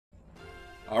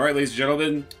Alright, ladies and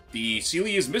gentlemen, the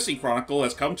Celia is Missing Chronicle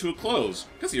has come to a close.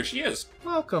 Because here she is.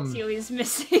 Welcome. Celia's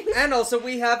missing. And also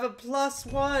we have a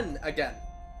 +1 again.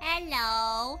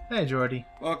 Hello. Hey, Jordy.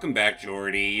 Welcome back,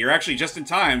 Jordy. You're actually just in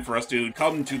time for us to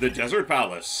come to the Desert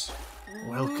Palace.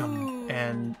 Welcome.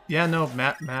 And yeah, no,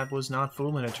 Matt was not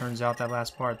fooling, it turns out, that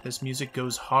last part. This music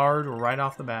goes hard right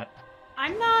off the bat.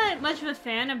 I'm not much of a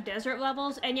fan of desert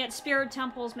levels, and yet Spirit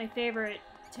Temple is my favorite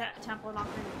temple in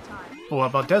Ocarina of Time. Well, what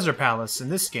about Desert Palace in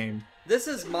this game? This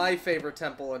is my favorite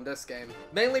temple in this game.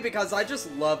 Mainly because I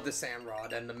just love the sand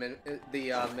rod and the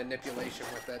manipulation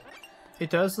with it. It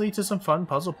does lead to some fun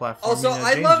puzzle platforming. Also,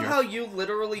 I love how you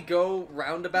literally go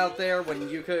roundabout there when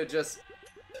you could just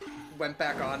went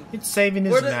back on. It's saving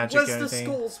his magic. Was the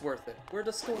skulls worth it? Were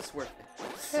the skulls worth it?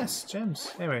 Yes,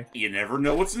 gems. Anyway. You never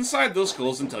know what's inside those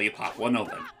skulls until you pop one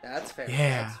open. That's fair.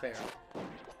 Yeah. That's fair.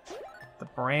 The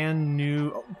brand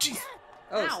new... Oh, jeez.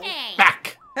 Oh, Hey.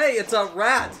 Back! hey, it's a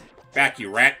rat! Back,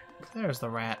 you rat. There's the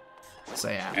rat. So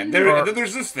yeah. And then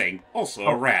there's this thing, also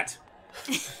a rat.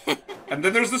 And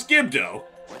then there's this Gibdo.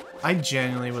 I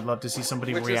genuinely would love to see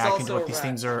somebody Which is reacting to also what a these rat.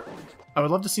 things are. I would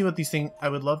love to see what these things. I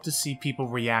would love to see people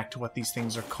react to what these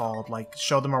things are called. Like,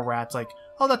 show them a rat. Like,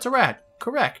 oh, that's a rat.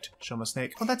 Correct. Show them a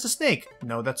snake. Oh, that's a snake.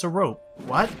 No, that's a rope.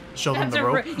 What? Show them That's the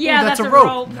a rope. yeah, oh, that's a rope.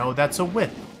 rope. No, that's a whip.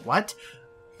 What?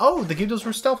 Oh, the Gibdos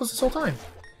were stealthers this whole time.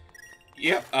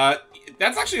 Yep,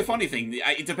 that's actually a funny thing.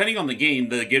 Depending on the game,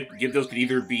 the Gibdos could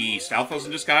either be Stalfos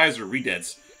in disguise or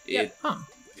Redeads. Yep.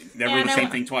 Never And the same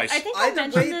thing twice. I think I Either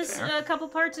mentioned way, this a couple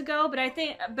parts ago, but I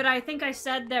think I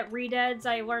said that Redeads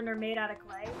I learned are made out of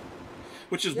clay.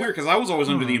 Which is weird, because I was always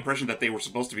under the impression that they were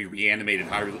supposed to be reanimated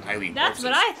highly in That's corpses.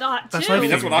 what I thought too. That's what I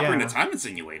mean, that's what Ocarina Yeah. of Time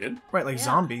insinuated. Right, like Yeah.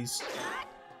 zombies.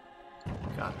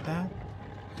 Got that.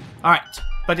 All right,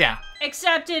 but yeah.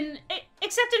 Except in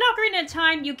Ocarina of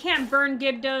Time, you can't burn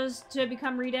Gibdos to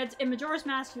become Redeads. In Majora's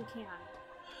Mask, you can.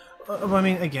 I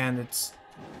mean, again, this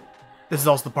is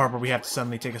also the part where we have to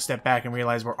suddenly take a step back and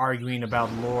realize we're arguing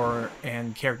about lore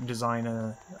and character design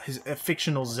in a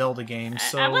fictional Zelda game.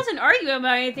 So I wasn't arguing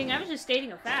about anything. I was just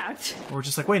stating a fact. we're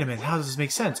just like, wait a minute, how does this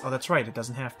make sense? Oh, that's right, it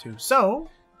doesn't have to. So,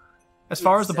 as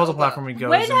far as the puzzle Zelda. platforming goes,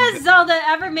 When and- has Zelda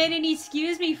ever made any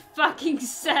excuse me fucking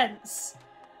sense?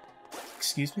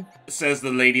 excuse me, Says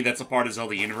the lady that's a part of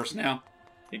Zelda Universe now.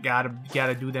 you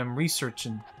gotta do them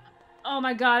researching. Oh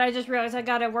my god, I just realized I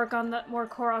gotta work on the more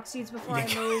Korok seeds before I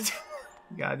move.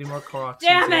 You gotta do more Korok.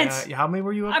 Damn seeds. it! Yeah, how many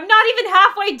were you up? I'm not even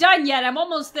halfway done yet. I'm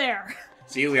almost there.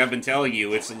 Celia, I've been telling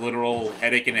you, it's a literal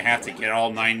headache and a half to get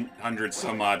all 900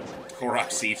 some odd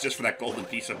Korok seeds just for that golden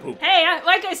piece of poop. Hey,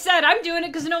 like I said, I'm doing it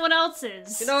because no one else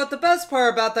is. You know what, the best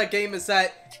part about that game is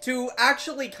that to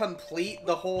actually complete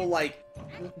the whole, like,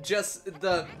 just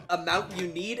the amount you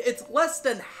need, it's less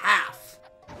than half.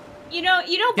 You know what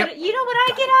Yep.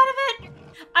 I get out of it?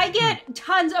 I get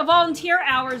tons of volunteer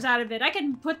hours out of it. I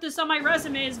can put this on my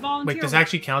resume as volunteer. Wait, this work.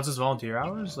 actually counts as volunteer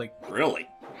hours? Like, Really?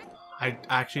 I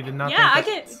actually did not. Yeah, I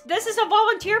think can. This is a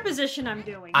volunteer position I'm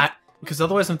doing. because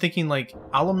otherwise I'm thinking, like,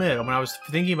 I'll admit, when I was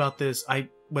thinking about this,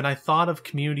 when I thought of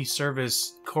community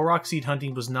service, Korok seed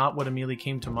hunting was not what immediately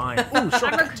came to mind. Oh,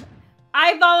 shortcut.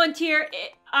 I volunteer.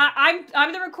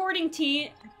 I'm the recording team.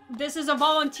 This is a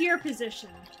volunteer position.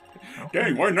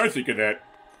 Dang, why didn't I think of that?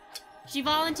 She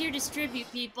volunteered to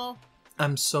distribute people.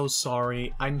 I'm so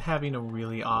sorry. I'm having a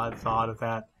really odd thought of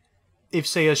that. If,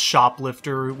 say, a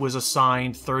shoplifter was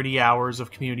assigned 30 hours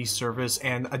of community service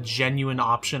and a genuine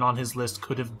option on his list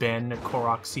could have been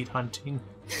Korok seed hunting.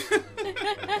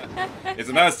 It's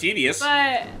about as tedious.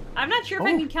 But I'm not sure if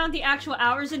I Oh. can count the actual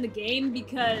hours in the game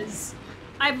because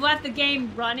I've left the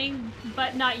game running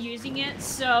but not using it.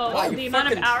 So Wow, you the amount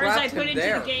of fucking hours I trapped put him into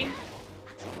there. the game,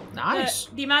 Nice.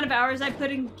 the amount of hours I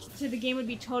put into the game would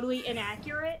be totally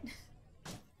inaccurate.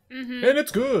 Mm-hmm. And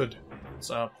it's good.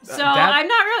 So I'm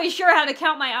not really sure how to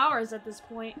count my hours at this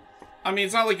point. I mean,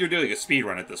 it's not like you're doing a speed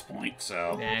run at this point,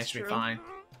 so... yeah, it That's should be true. fine.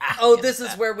 Oh, this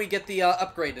is where we get the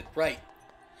upgraded, right?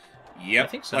 Yep. I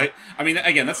think so. I mean,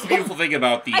 again, that's the beautiful thing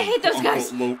about the I hate those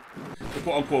quote-unquote guys. the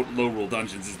quote-unquote low-rule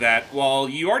dungeons is that while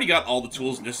you already got all the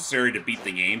tools necessary to beat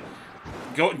the game,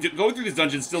 going through these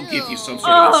dungeons still give you some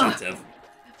sort of Ugh. incentive.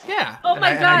 Yeah. Oh and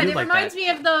my I god, do it like reminds that. me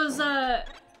of those, I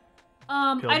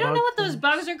don't know bug what those things?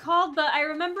 bugs are called, but I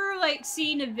remember, like,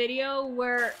 seeing a video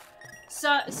where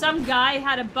some guy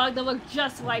had a bug that looked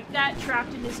just like that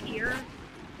trapped in his ear.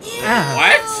 Ah,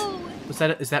 What?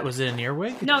 Was it an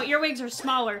earwig? No, earwigs are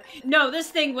smaller. No, this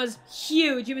thing was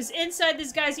huge. It was inside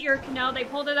this guy's ear canal. They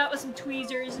pulled it out with some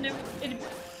tweezers, and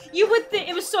you would think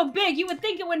it was so big. You would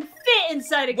think it wouldn't fit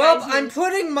inside a Well, guy's I'm ear.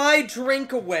 putting my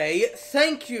drink away.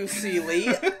 Thank you, Seely.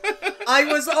 I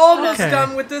was almost Okay.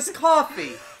 done with this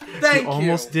coffee. Thank you.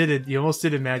 Almost did it. You almost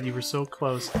did it, Matt. You were so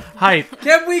close. Hype.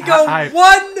 Can we go Hype.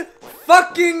 one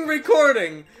fucking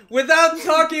recording without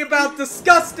talking about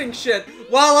disgusting shit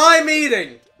while I'm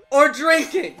eating or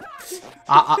drinking?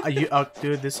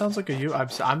 Dude, this sounds like a you.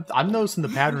 I'm noticing the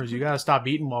patterns. You gotta stop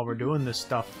eating while we're doing this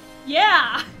stuff.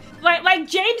 Yeah. Like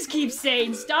James keeps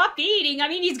saying, stop eating. I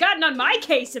mean, he's gotten on my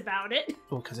case about it.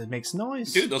 Well, because it makes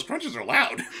noise. Dude, those crunches are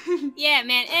loud. Yeah,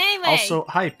 man. Anyway. Also,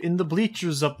 Hype, in the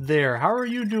bleachers up there, how are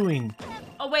you doing?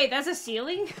 Oh, wait, that's a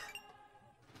ceiling?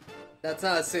 That's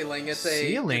not a ceiling. It's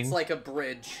Ceiling? It's like a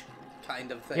bridge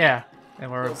kind of thing. Yeah,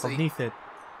 and we're We'll see. beneath it.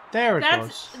 There it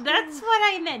goes. That's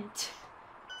what I meant.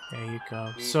 There you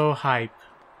go. So, Hype.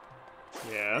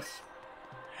 Yes.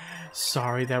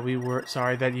 Sorry that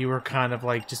you were kind of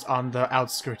like just on the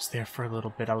outskirts there for a little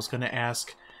bit. I was gonna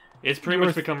ask, It's pretty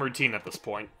much become routine at this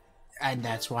point. and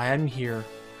that's why I'm here.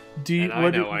 Do you? And I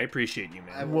know, I appreciate you,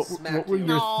 I man. will What smack were you.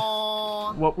 your?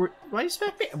 No. What were? Why you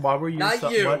smack me? What were your? Not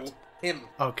you. What? Him.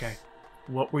 Okay.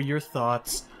 What were your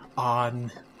thoughts on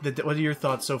the? What are your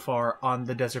thoughts so far on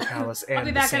the Desert Palace and I'll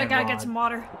be the back and I gotta Sand get some Rod?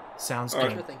 water. Sounds Alright.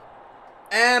 good. Sure thing.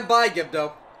 And bye,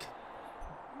 Gibdo.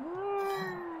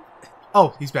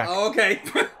 Oh, he's back. Okay.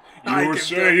 You were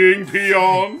saying,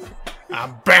 peon?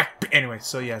 I'm back. Anyway,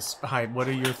 so yes, hi. What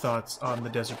are your thoughts on the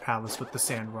Desert Palace with the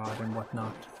Sand Rod and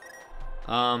whatnot?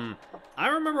 I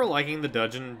remember liking the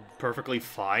dungeon perfectly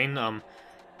fine.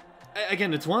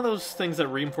 Again, it's one of those things that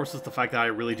reinforces the fact that I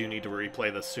really do need to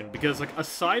replay this soon, because, like,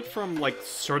 aside from, like,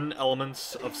 certain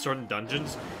elements of certain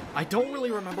dungeons, I don't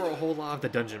really remember a whole lot of the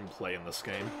dungeon play in this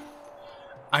game.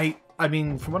 I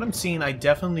mean, from what I'm seeing, I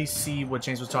definitely see what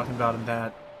James was talking about in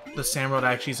that the Sand Rod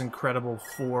actually is incredible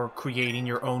for creating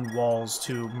your own walls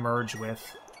to merge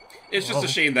with. It's just a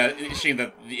shame that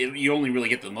you only really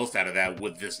get the most out of that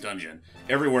with this dungeon.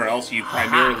 Everywhere else,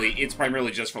 it's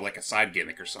primarily just for like a side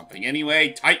gimmick or something. Anyway,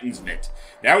 Titan's Mitt.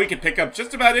 Now we can pick up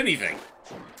just about anything.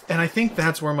 And I think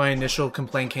that's where my initial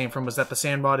complaint came from, was that the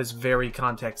Sand Rod is very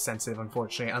context sensitive,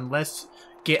 unfortunately. Unless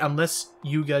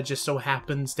Yuga just so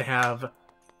happens to have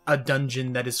a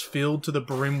dungeon that is filled to the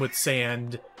brim with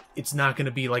sand, it's not going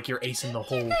to be like your ace in the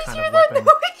hole kind of weapon.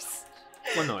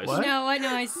 What noise? What? No, what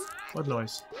noise? What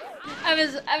noise? I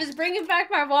was bringing back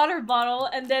my water bottle,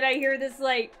 and then I hear this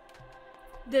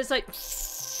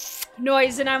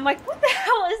noise, and I'm like, what the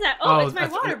hell is that? Oh, it's my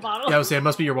water bottle. Yeah, I would say it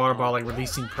must be your water bottle, like,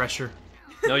 releasing pressure.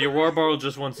 No, your water bottle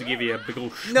just wants to give you a big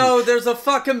ol' No, there's a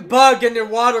fucking bug in your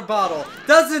water bottle.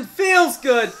 Doesn't feels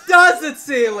good, does it,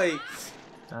 Sealy?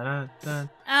 Dun-dun-dun.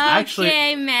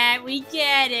 Okay, Matt, we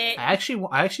get it. I actually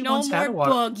No once had a more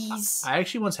water. buggies. I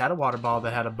actually once had a water bottle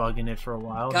that had a bug in it for a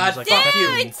while. and I God was like, damn fuck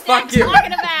you. Dude, Fuck stop you.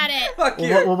 talking about it. Fuck you.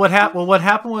 Well, what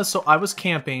happened was, so I was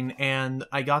camping and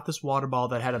I got this water bottle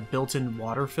that had a built-in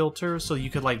water filter, so you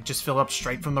could like just fill up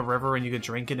straight from the river and you could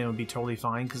drink it and it would be totally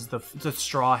fine because the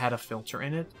straw had a filter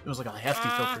in it. It was like a hefty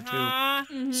filter too.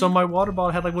 Uh-huh. So my water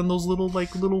bottle had like one of those little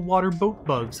water boat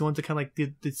bugs, the ones that kind of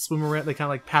like they swim around, they kind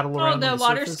of like paddle Oh, around. the on the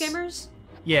water surface. skimmers?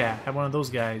 Yeah, had one of those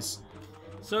guys.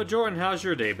 So, Jordan, how's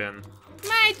your day been?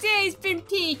 My day's been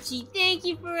peachy. Thank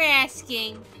you for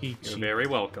asking. You're Peachy. very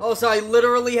welcome. Also, I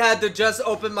literally had to just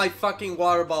open my fucking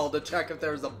water bottle to check if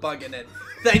there was a bug in it.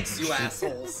 Thanks, you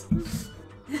assholes.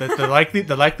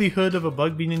 The likelihood of a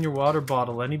bug being in your water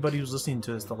bottle, anybody who's listening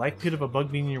to this, the likelihood of a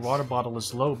bug being in your water bottle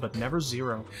is low, but never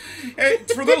zero. Hey,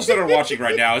 for those that are watching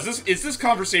right now, is this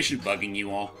conversation bugging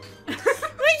you all? Would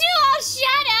you all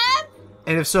shut up?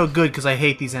 And if so, good, because I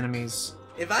hate these enemies.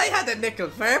 If I had a nickel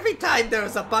for every time there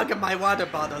was a bug in my water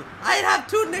bottle, I'd have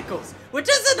 2 nickels, which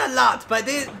isn't a lot, but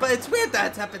it's weird that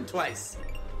it's happened twice.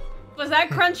 Was that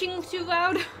crunching too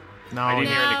loud? No, I didn't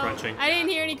hear any No, crunching. I didn't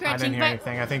hear any I crunching, didn't hear but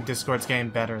anything. I think Discord's getting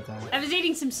better then. I was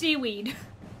eating some seaweed.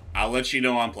 I'll let you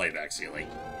know on playback, Sealy.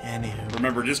 Anywho.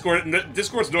 Remember,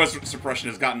 Discord's noise suppression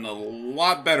has gotten a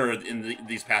lot better in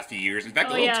these past few years. In fact,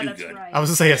 Oh a little yeah, too that's good. right. I was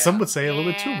gonna say, Yeah. some would say a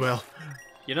little bit too Yeah. well.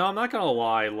 You know, I'm not gonna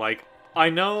lie, like, I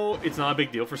know it's not a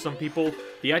big deal for some people.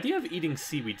 The idea of eating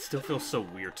seaweed still feels so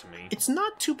weird to me. It's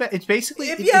not too bad. It's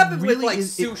basically... If you have it with, really like,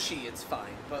 is- sushi, it's fine,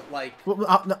 but, like...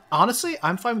 Well, no, honestly,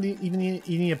 I'm fine with even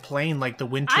eating it plain, like the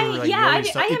winter. I like, am yellowy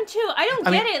stuff. too. I don't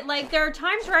I get mean- it. Like there are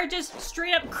times where I just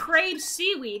straight up crave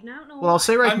seaweed, and I don't know. Well, I'll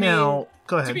say right I mean, now...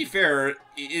 Go To ahead. be fair, it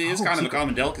is Oh, kind of a keep-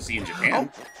 common delicacy in Japan.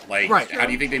 Like, right. how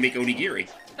do you think they make onigiri?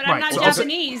 but I'm right, not so also-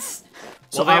 Japanese. Well,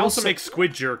 So they I will also say- make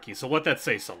squid jerky, so let that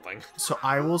say something. So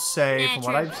I will say, from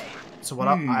what I've... So what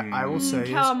I will say is...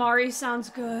 Calamari sounds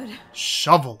good.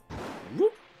 Shovel.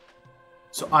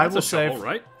 So I That's will a say... shovel,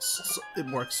 right? It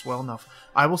works well enough.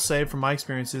 I will say, from my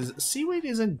experiences, seaweed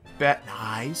isn't bad.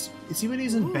 Nice. Seaweed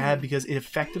isn't bad because it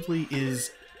effectively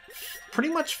is pretty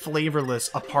much flavorless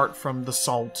apart from the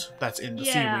salt that's in the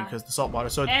seaweed because the salt water.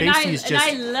 So it And basically is just.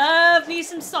 And I love me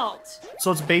some salt.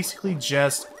 So it's basically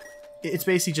just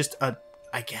a,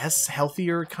 I guess,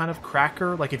 healthier kind of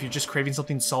cracker. Like if you're just craving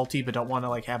something salty but don't want to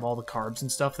like have all the carbs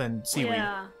and stuff, then seaweed.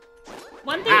 Yeah.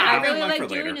 One thing I really like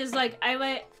later. doing is like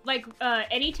I like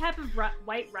any type of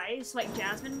white rice, like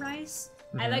jasmine rice.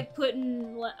 I like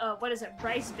putting what is it,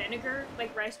 rice vinegar,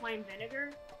 like rice wine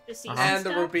vinegar. The season And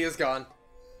stuff. the rupee is gone.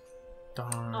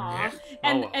 Darn. Aw.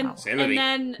 Yeah. And Sanity.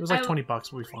 then It was like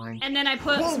 $20. We'll be fine. And then I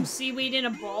put some seaweed in a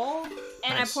bowl, and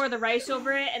Nice. I pour the rice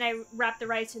over it, and I wrap the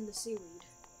rice in the seaweed.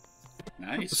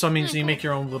 Nice. So it means you make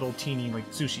your own little teeny like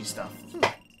sushi stuff.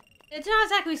 It's not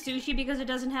exactly sushi because it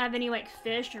doesn't have any like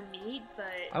fish or meat, I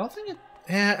but don't think it.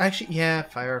 Yeah, actually, yeah,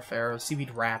 fair.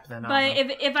 Seaweed wrap then. but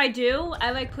if I do,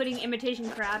 I like putting imitation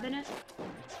crab in it.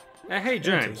 Hey,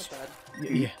 James.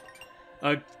 Yeah.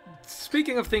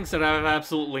 Speaking of things that have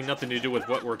absolutely nothing to do with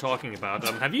what we're talking about,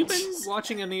 have you been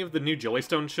watching any of the new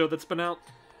Jellystone show that's been out?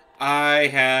 I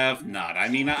have not. I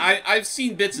mean, I've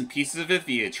seen bits and pieces of it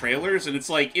via trailers, and it's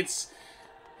like,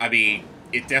 I mean,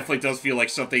 it definitely does feel like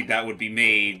something that would be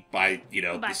made by,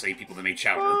 the same people that made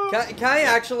Chowder. Can I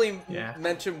actually Yeah.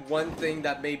 mention one thing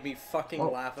that made me fucking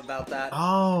laugh about that?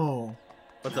 Oh.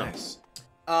 What's Nice.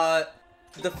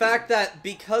 The fact that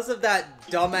because of that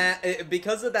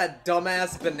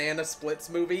dumbass Banana Splits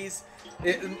movies,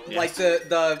 like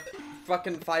the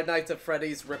fucking Five Nights at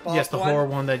Freddy's ripoff. Yes, the one, horror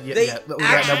one that They that was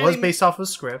actually- based off of a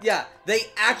script. Yeah, they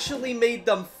actually made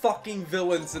them fucking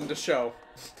villains in the show.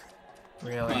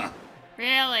 Really. Huh.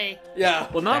 Really? Yeah.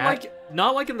 Well, not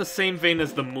That- like in the same vein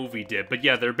as the movie did, but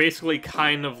yeah, they're basically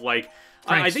kind of like.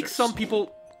 I think Pranksters. some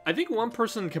people. I think one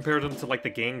person compared them to like the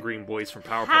Gangrene Boys from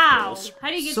Powerpuff How? Girls. How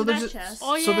do you get So to they're that just- chest?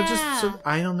 Oh, So they're just, yeah.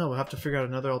 I don't know, we'll have to figure out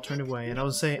another alternative way. And I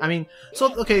was saying, I mean, so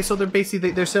they're basically,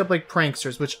 they're set up like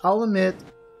pranksters, which I'll admit,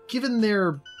 given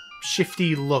their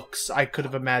shifty looks, I could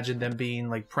have imagined them being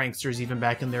like pranksters even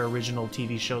back in their original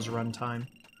TV show's runtime.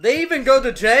 They even go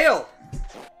to jail.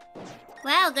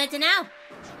 Well, good to know.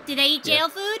 Do they eat jail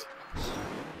food?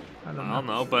 I don't I know. don't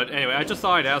know, but anyway, I just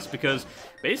thought I'd ask because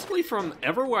basically from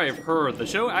everywhere I've heard, the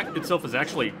show itself is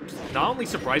actually not only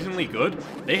surprisingly good,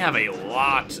 they have a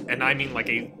lot, and I mean like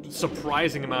a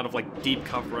surprising amount of like deep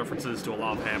cut references to a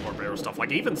lot of Hanna-Barbera stuff,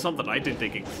 like even some that I didn't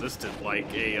think existed, like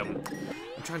I'm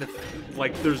trying to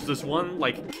like there's this one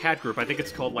like cat group, I think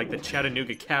it's called like the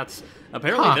Chattanooga Cats.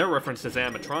 Apparently they're referenced as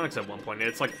animatronics at one point, and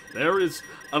it's like there is,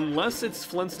 unless it's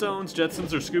Flintstones,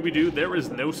 Jetsons, or Scooby-Doo, there is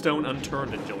no stone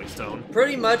unturned in Jellystone.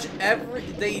 Pretty much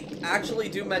they actually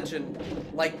do mention,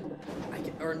 like,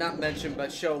 or not mention,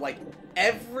 but show, like,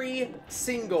 every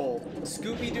single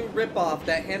Scooby-Doo ripoff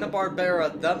that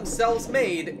Hanna-Barbera themselves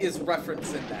made is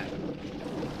referenced in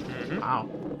that. Wow.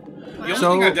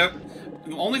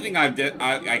 The only thing I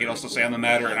can also say on the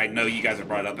matter, and I know you guys have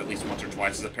brought it up at least once or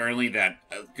twice, is apparently that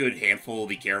a good handful of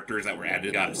the characters that were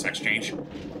added got a sex change.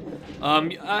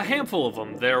 A handful of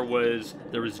them. There was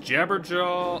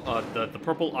Jabberjaw, the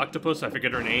purple octopus, I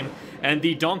forget her name, and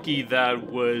the donkey that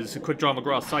was Quick Draw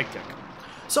McGraw's sidekick.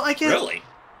 So I guess, Really?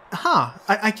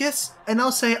 I guess, and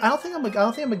I'll say I don't think I'm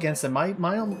against them.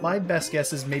 My best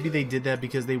guess is maybe they did that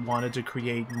because they wanted to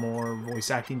create more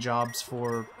voice acting jobs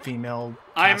for female.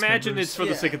 I cast imagine members. it's for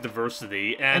the sake of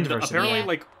diversity, and diversity.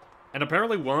 apparently Yeah.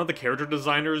 apparently one of the character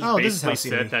designers Oh, this is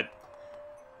basically how said CD.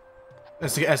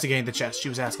 that. As to gain the chest, she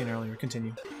was asking earlier.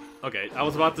 Continue. Okay, I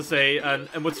was about to say, and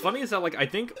what's funny is that, like, I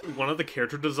think one of the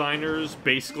character designers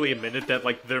basically admitted that,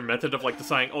 like, their method of, like,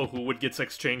 deciding, oh, who would get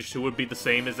sex changed, who would be the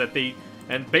same, is that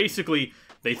basically,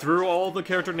 they threw all the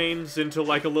character names into,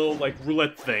 like, a little, like,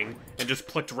 roulette thing, and just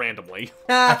clicked randomly.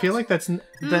 I feel like that.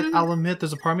 I'll admit,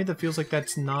 there's a part of me that feels like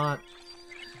that's not.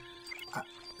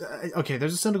 Okay,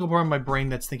 there's a cynical part of my brain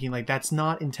that's thinking like that's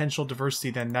not intentional diversity.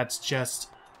 Then that's just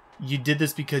you did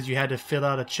this because you had to fill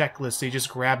out a checklist, so you just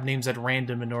grab names at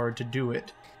random in order to do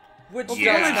it. Which Well,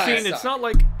 Yeah. from what I've kinda seen, it's sucks. not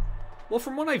like... Well,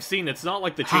 from what I've seen, it's not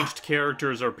like the changed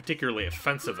characters are particularly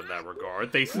offensive in that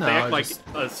regard. They No, act it like just-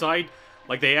 aside...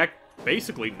 Like, they act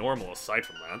basically normal aside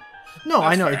from that. No,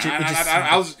 I know. That's fair.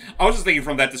 I was just thinking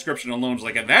from that description alone,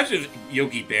 like, imagine if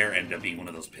Yogi Bear ended up being one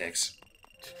of those picks.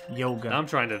 yoga. Now I'm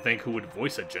trying to think who would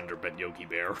voice a gender-bent Yogi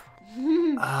Bear.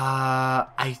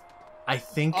 I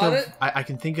think On of it? I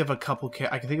can think of a couple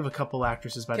I can think of a couple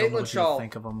actresses, but I don't know Caitlin what Shaw. you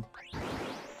think of them.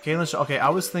 Caitlin Shaw. Okay, I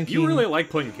was thinking. You really like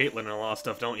putting Caitlyn in a lot of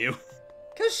stuff, don't you?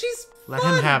 Cause she's let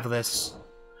fun. him have this.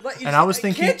 Like, And I was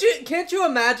thinking- can't you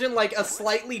imagine like a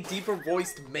slightly deeper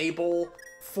voiced Mabel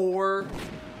for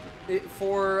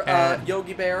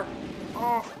Yogi Bear?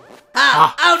 Oh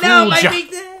no, fooled my ya.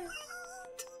 big.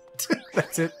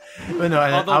 That's it. But no,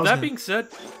 Although, that being said,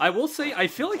 I will say, I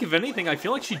feel like, if anything, I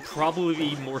feel like she'd probably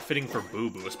be more fitting for Boo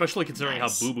Boo, especially considering how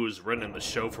Boo Boo is written in the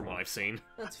show from what I've seen.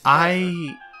 That's fair.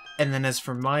 And then as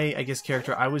for my, I guess,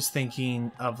 character, I was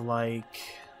thinking of, like...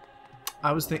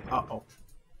 Uh-oh.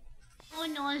 Oh,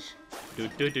 noise.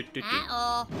 Do-do-do-do-do.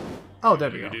 Uh-oh. Oh,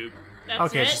 there we go. Do-do. That's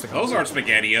Okay, it. it's just a Those aren't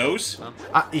SpaghettiOs.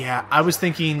 yeah, I was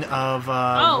thinking of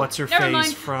what's her never face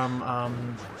mind.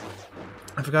 from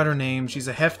I forgot her name. She's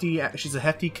a hefty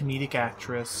comedic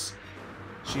actress.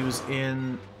 She was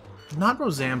in not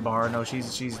Roseanne Barr. No,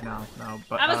 she's no.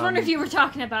 But I was wondering if you were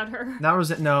talking about her. Not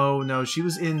Roseanne. No. She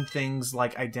was in things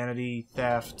like Identity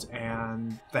Theft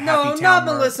and The No, Happy Town. not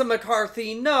Murder. Melissa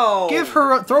McCarthy. No.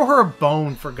 Throw her a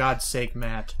bone for God's sake,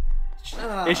 Matt.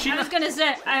 Is she I was not... gonna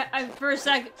say, I for a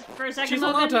second, She's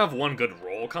Logan, allowed to have one good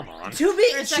role, come on. To for be,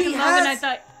 a second, she Logan, I has.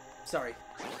 thought, Sorry.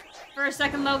 for a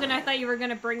second, Logan, I thought you were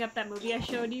gonna bring up that movie I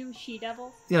showed you, She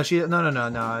Devil. Yeah, she.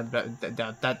 No.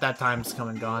 That time's come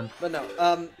and gone. But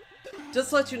no, just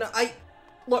to let you know,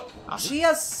 look, she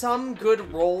has some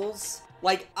good roles.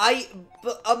 Like,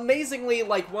 but amazingly,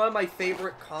 like, one of my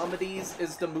favorite comedies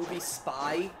is the movie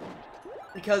Spy.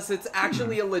 Because it's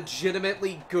actually a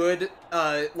legitimately good,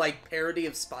 like, parody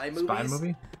of spy movies. Spy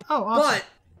movie? Oh, awesome.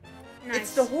 But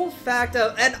it's the whole fact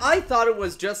of, and I thought it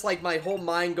was just, like, my whole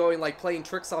mind going, like, playing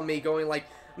tricks on me, going, like,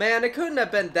 man, it couldn't have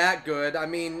been that good. I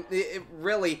mean, it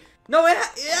really... No, it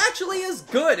actually is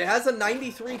good. It has a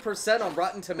 93% on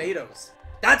Rotten Tomatoes.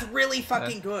 That's really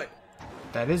fucking good.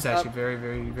 That is actually very,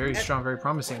 very, very strong, very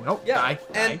promising. Oh, Yeah, die.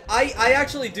 and I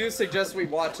actually do suggest we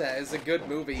watch that. It's a good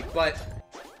movie, but...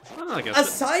 Well, I guess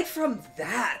aside from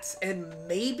that, and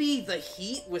maybe The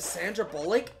Heat with Sandra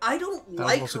Bullock, I don't That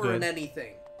was like also her in good.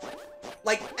 anything.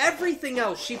 Like, everything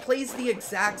else, she plays the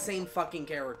exact same fucking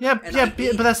character. Yeah, and yeah, I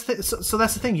hate but that's so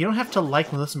that's the thing. You don't have to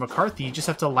like Melissa McCarthy. You just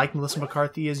have to like Melissa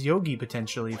McCarthy as Yogi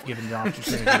potentially, if given the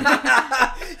opportunity.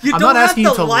 You I'm don't not have asking to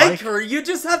you to like like- her. You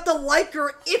just have to like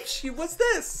her if she was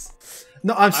this.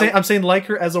 No, I'm saying like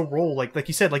her as a role, like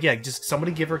you said, like yeah, just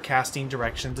somebody give her casting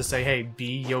direction to say, hey,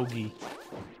 be Yogi.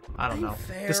 I don't know.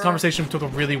 Fair. This conversation took a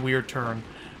really weird turn.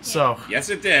 So Yes,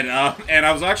 it did. And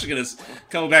I was actually going to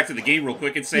come back to the game real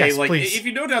quick and say, Yes, like, please. if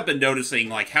you know, I've been noticing,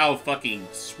 like, how fucking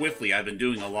swiftly I've been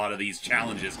doing a lot of these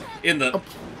challenges in the...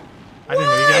 I didn't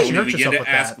know you I actually hurt begin yourself to with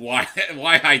ask that.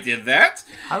 why I did that,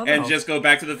 I don't and know. just go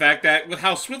back to the fact that with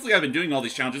how swiftly I've been doing all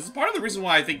these challenges, it's part of the reason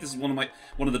why I think this is one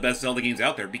of the best Zelda games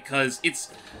out there, because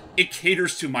it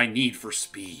caters to my need for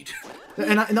speed.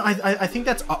 And I think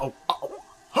that's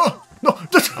Huh! No! oh,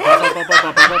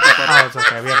 it's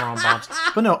okay. We have our own bombs.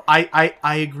 But no,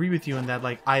 I agree with you in that.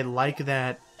 Like, I like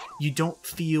that you don't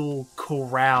feel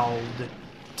corralled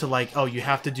to like, oh, you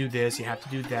have to do this, you have to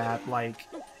do that. Like,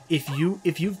 if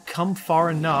you've come far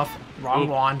enough, wrong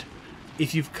wand.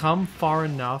 If you've come far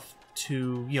enough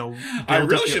to, you know, I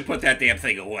build really up should put that damn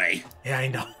thing away. Yeah, I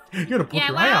know. You're gonna poke Yeah,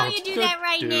 your why eye don't out. you do that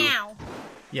right now?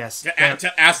 Yes. To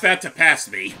ask that to pass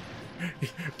me.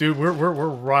 Dude, we're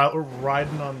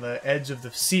riding on the edge of the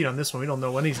seat on this one. We don't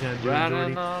know when he's gonna do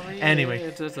it.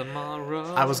 Anyway,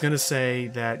 I was gonna say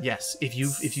that yes, if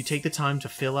you take the time to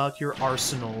fill out your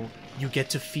arsenal, you get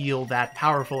to feel that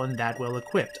powerful and that well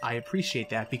equipped. I appreciate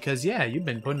that because yeah, you've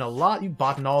been putting a lot. You've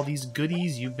bought in all these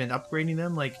goodies. You've been upgrading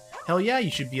them. Like hell yeah,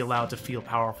 you should be allowed to feel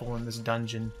powerful in this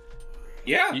dungeon.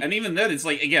 Yeah, and even then, it's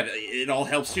like, again, it all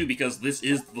helps too, because this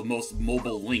is the most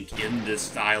mobile Link in this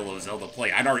style of Zelda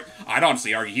play. I'd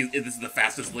honestly argue this is the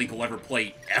fastest Link will ever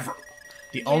play, ever.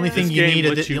 The only thing This you game need,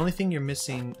 lets the you- only thing you're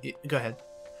missing... Go ahead.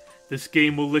 This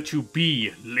game will let you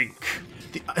be Link.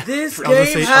 This I was gonna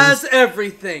game say- has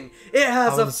everything. It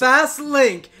has I a was- fast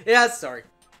link. It has, sorry.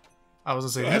 I was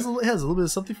gonna say it has a little bit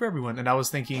of something for everyone, and I was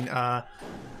thinking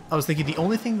the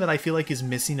only thing that I feel like is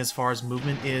missing as far as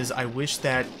movement is I wish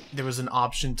that there was an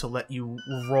option to let you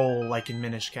roll like in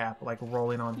Minish Cap, like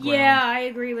rolling on ground. Yeah, I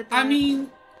agree with that. I mean,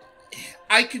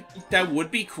 that would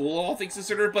be cool, all things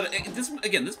considered, but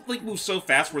this Link moves so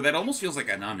fast where that almost feels like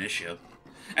a non-issue.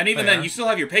 And even then, you still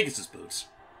have your Pegasus boots.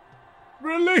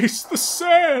 Release the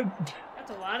sand. that's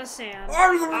a lot of sand.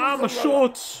 I'm a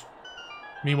shorts.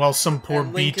 Meanwhile, some poor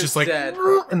And Link beach is just like, dead.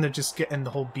 and they're just getting the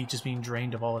whole beach is being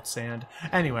drained of all its sand.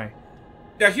 Anyway,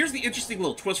 Now, here's the interesting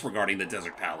little twist regarding the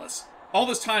Desert Palace. All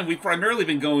this time, we've primarily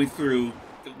been going through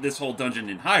this whole dungeon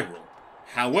in Hyrule.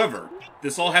 However,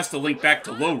 this all has to link back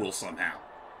to Lorule somehow.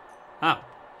 How?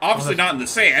 Obviously not in the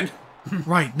sand.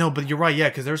 right? No, but you're right. Yeah,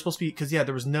 because there was supposed to be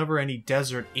there was never any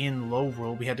desert in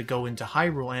Lorule. We had to go into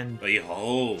Hyrule, and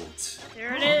Behold.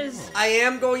 There it is. I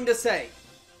am going to say,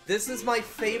 this is my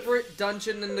favorite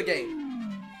dungeon in the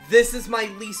game. This is my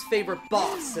least favorite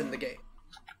boss in the game.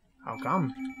 How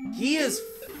come? He is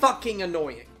fucking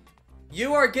annoying.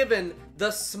 You are given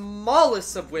the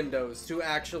smallest of windows to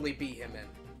actually beat him in.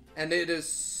 And it is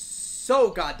so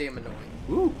goddamn annoying.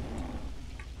 Ooh.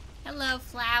 Hello,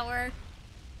 flower.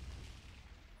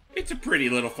 It's a pretty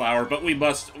little flower, but we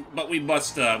must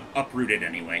uproot it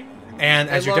anyway. And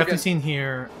as Hey, you're Logan. definitely seeing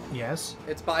here, yes.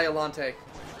 It's Biolante.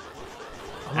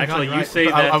 Oh my Actually, you're you right. say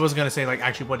But that- I was gonna say, like,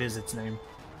 actually, what is its name?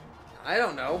 I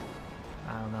don't know.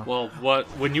 I don't know. Well,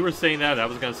 when you were saying that, I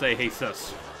was gonna say, hey,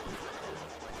 sis.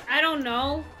 I don't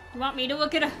know. You want me to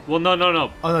look it up? Well, no.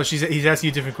 Oh no, he's asking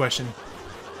you a different question.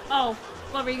 Oh,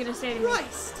 what were you gonna say to me?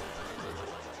 Christ.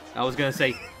 I was gonna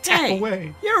say, Tap hey,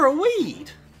 away. you're a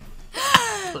weed.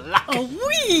 A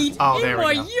weed Oh, in there we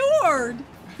my go. yard.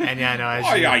 And yeah, no, as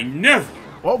Why, you, I never.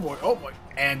 oh boy.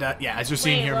 And yeah, as you're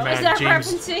seeing Wait, here, what was Matt, that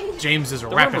James, referencing? James is a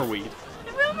The rapid. rubber weed.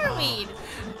 The rumor weed.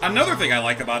 Another thing I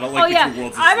like about it, Oh like yeah, Between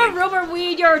Worlds, is I'm a like, rubber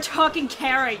weed. You're a talking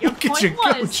carrot. Your Look at point you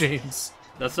go, was. James.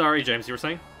 That's sorry, James. You were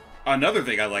saying? Another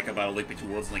thing I like about a Link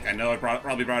Between Worlds Link, I know I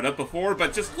probably brought it up before,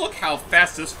 but just look how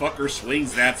fast this fucker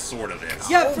swings that sword of his.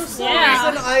 Yeah, for some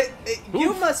Yeah.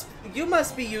 reason you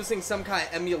must be using some kind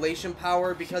of emulation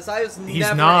power because I was He's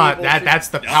never not. able to... That's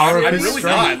the power I'm of his really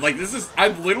strength. not. Like,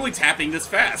 I'm literally tapping this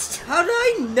fast. How did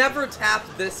I never tap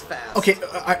this fast? Okay,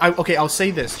 okay. I'll say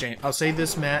this, James. I'll say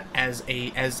this, Matt, as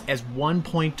 1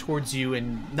 point towards you,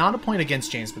 and not a point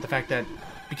against James, but the fact that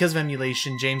because of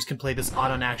emulation, James can play this on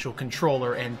an actual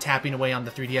controller, and tapping away on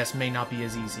the 3DS may not be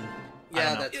as easy.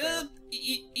 Yeah, that's fair.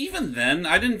 Even then,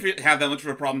 I didn't have that much of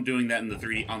a problem doing that in the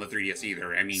 3D on the 3DS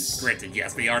either. I mean, granted,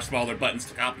 yes, they are smaller buttons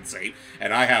to compensate,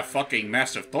 and I have fucking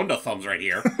massive thunder thumbs right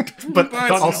here. But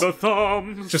But also, The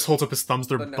thumbs. just holds up his thumbs.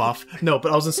 They're But no. buff. No,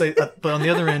 but I was gonna say, but on the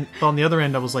other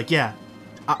end, I was like, yeah,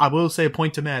 I will say a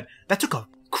point to Matt. That took a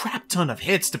crap ton of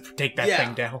hits to take that Yeah.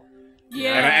 thing down.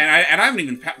 Yeah. And I haven't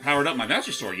even powered up my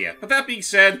Master Sword yet. But that being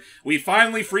said, we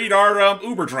finally freed our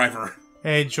Uber driver.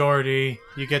 Hey, Jordy,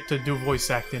 you get to do voice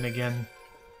acting again.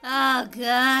 Oh,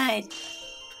 good.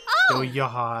 Do Oh, ya,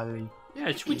 Holly?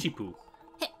 Yeah, Twitchy poo.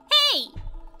 hey,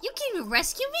 you came to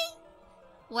rescue me?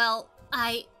 Well,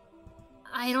 I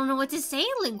don't know what to say,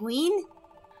 Linguine.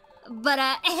 But,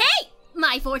 hey,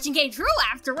 my fortune came true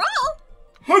after all.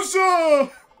 Huzzah!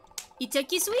 You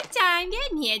took your sweet time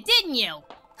getting here, didn't you?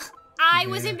 I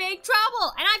was in big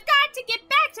trouble, and I've got to get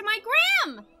back to my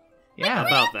Gram. Yeah,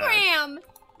 about that? Gram.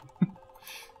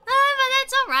 But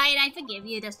that's all right. I forgive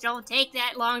you. Just don't take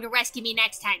that long to rescue me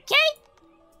next time, okay?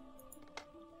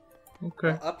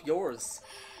 okay. Up yours.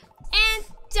 And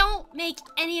don't make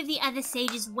any of the other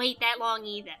sages wait that long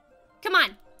either. Come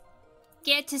on,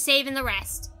 get to saving the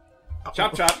rest.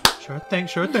 Chop chop. Sure thing,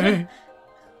 sure thing.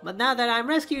 But now that I'm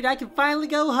rescued, I can finally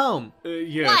go home.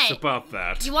 Yes, What? about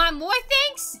that. You want more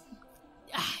things?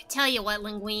 Tell you what,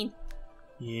 Linguine.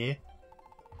 Yeah.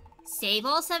 Save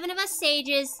all 7 of us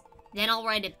sages, then I'll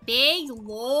write a big,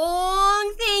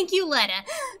 long thank you letter.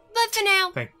 But for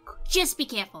now, Thank. just be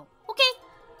careful, okay?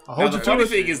 I'll Now, hold the you to funny it.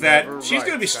 thing is that Never she's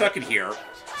going to be writes stuck that. in here.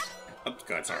 Oh,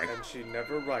 God, sorry. And she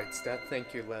never writes that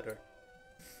thank you letter.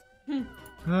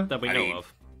 That we I know mean,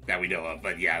 of. That we know of.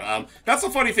 But yeah, that's the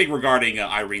funny thing regarding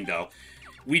Irene, though.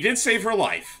 We did save her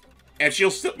life, and she'll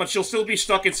still be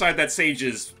stuck inside that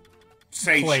sage's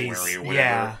sanctuary Place, or whatever.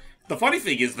 yeah. The funny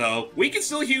thing is, though, we can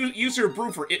still use her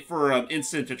broom for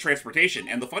instant transportation,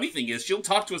 and the funny thing is, she'll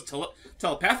talk to us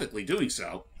telepathically doing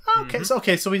so.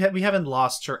 Okay, so we haven't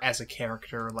lost her as a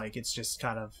character. Like, it's just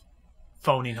kind of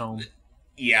phoning home.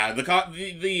 Yeah,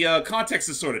 the context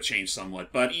has sort of changed somewhat,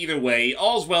 but either way,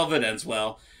 all's well that ends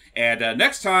well. And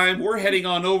next time, we're heading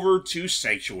on over to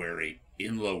Sanctuary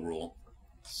in Low Rule.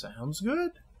 Sounds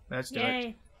good. Let's do it.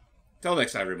 Yay. Till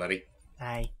next time, everybody.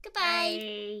 Bye.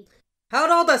 Goodbye. How'd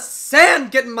all the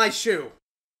sand get in my shoe?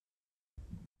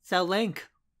 So, Link,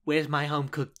 where's my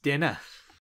home-cooked dinner?